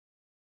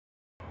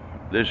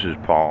This is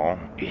Paul.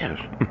 Yes.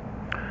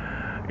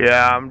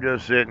 Yeah, I'm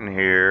just sitting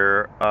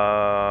here.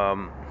 I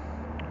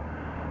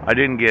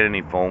didn't get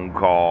any phone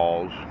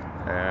calls,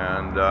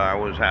 and I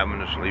was having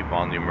to sleep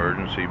on the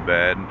emergency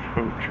bed.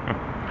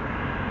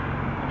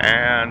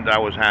 And I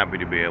was happy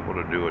to be able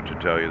to do it, to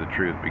tell you the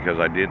truth, because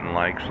I didn't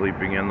like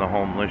sleeping in the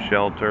homeless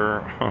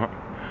shelter.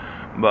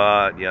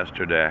 But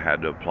yesterday I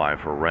had to apply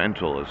for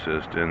rental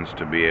assistance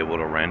to be able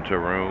to rent a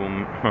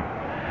room.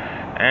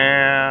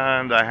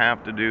 And I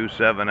have to do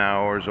 7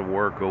 hours of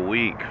work a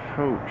week.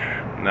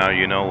 Ouch. Now,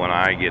 when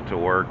I get to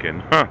work,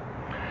 and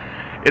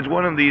it's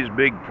one of these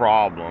big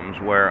problems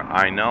where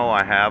I know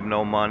I have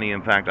no money.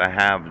 In fact,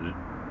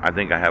 I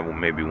think I have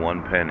maybe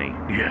 1 penny.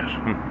 Yes.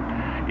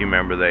 You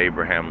remember the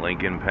Abraham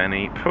Lincoln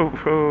penny?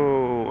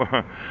 Pooh.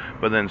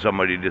 But then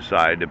somebody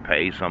decided to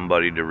pay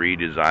somebody to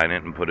redesign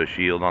it and put a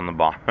shield on the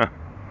bottom.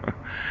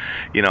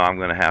 I'm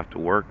going to have to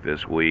work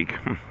this week.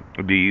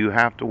 Do you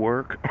have to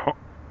work?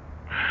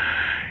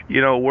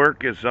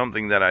 Work is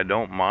something that I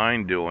don't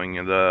mind doing.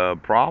 The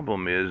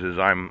problem is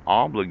I'm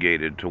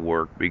obligated to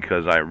work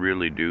because I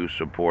really do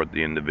support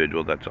the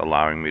individual that's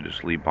allowing me to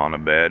sleep on a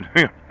bed.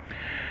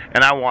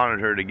 And I wanted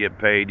her to get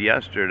paid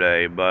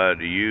yesterday, but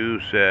you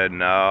said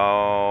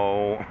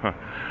no.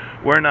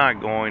 We're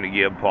not going to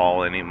give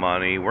Paul any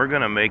money. We're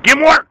going to make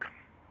him work.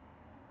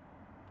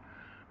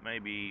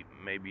 Maybe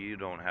you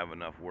don't have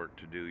enough work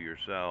to do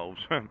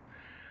yourselves.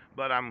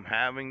 But I'm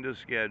having to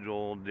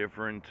schedule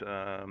different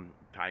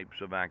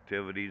types of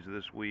activities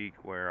this week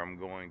where I'm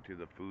going to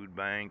the food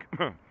bank.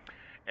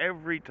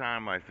 Every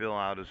time I fill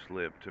out a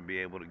slip to be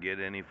able to get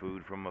any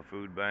food from a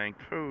food bank,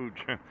 food,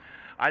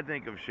 I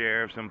think of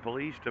sheriffs and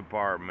police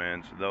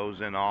departments, those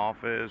in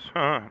office.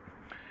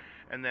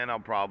 And then I'll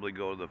probably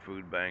go to the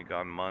food bank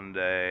on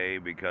Monday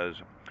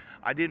because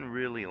I didn't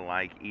really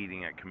like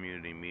eating at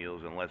community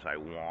meals unless I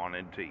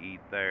wanted to eat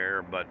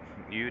there, but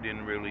you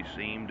didn't really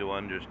seem to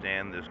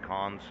understand this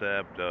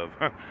concept of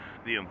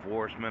the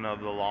enforcement of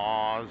the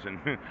laws,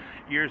 and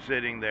you're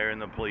sitting there in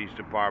the police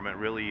department.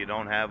 Really, you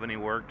don't have any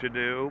work to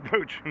do,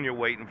 and you're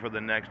waiting for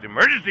the next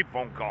emergency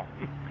phone call.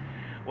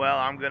 Well,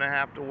 I'm going to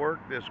have to work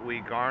this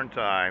week, aren't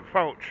I?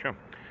 Poach.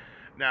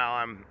 Now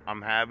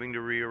I'm having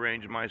to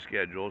rearrange my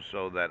schedule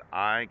so that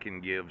I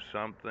can give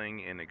something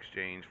in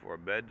exchange for a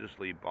bed to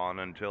sleep on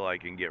until I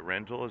can get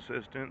rental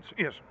assistance.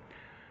 Yes,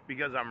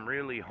 because I'm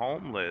really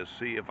homeless.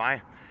 See, if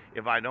I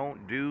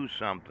don't do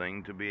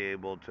something to be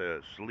able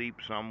to sleep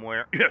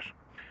somewhere, yes,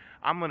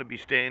 I'm going to be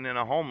staying in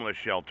a homeless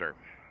shelter.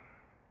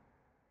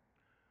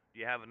 Do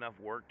you have enough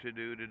work to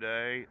do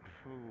today?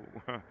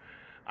 Ooh.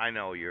 I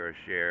know you're a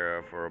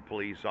sheriff or a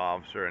police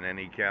officer in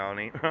any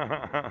county.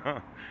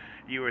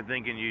 You were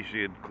thinking you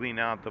should clean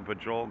out the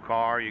patrol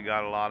car. You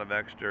got a lot of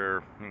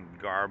extra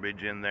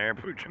garbage in there.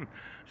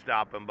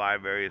 Stopping by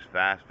various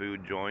fast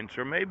food joints,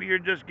 or maybe you're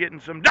just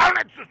getting some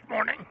donuts this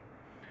morning.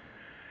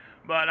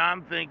 But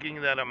I'm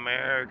thinking that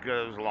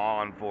America's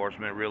law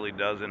enforcement really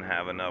doesn't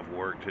have enough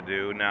work to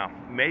do. Now,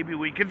 maybe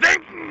we could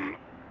think.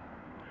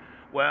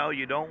 Well,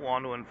 you don't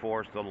want to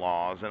enforce the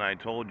laws, and I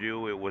told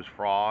you it was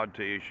fraud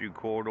to issue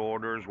court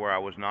orders where I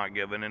was not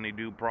given any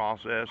due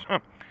process.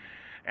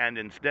 And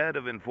instead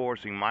of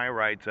enforcing my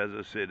rights as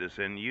a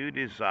citizen, you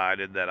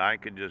decided that I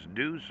could just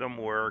do some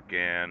work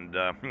and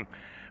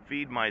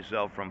feed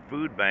myself from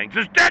food banks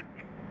instead.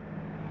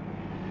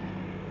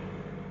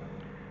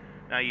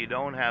 Now, you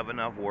don't have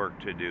enough work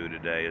to do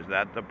today. Is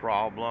that the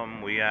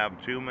problem? We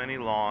have too many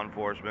law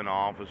enforcement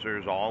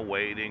officers all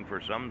waiting for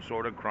some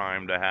sort of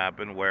crime to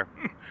happen where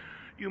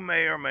you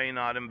may or may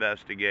not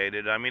investigate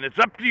it. I mean, it's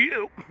up to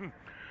you.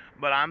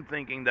 But I'm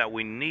thinking that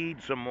we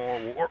need some more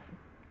work.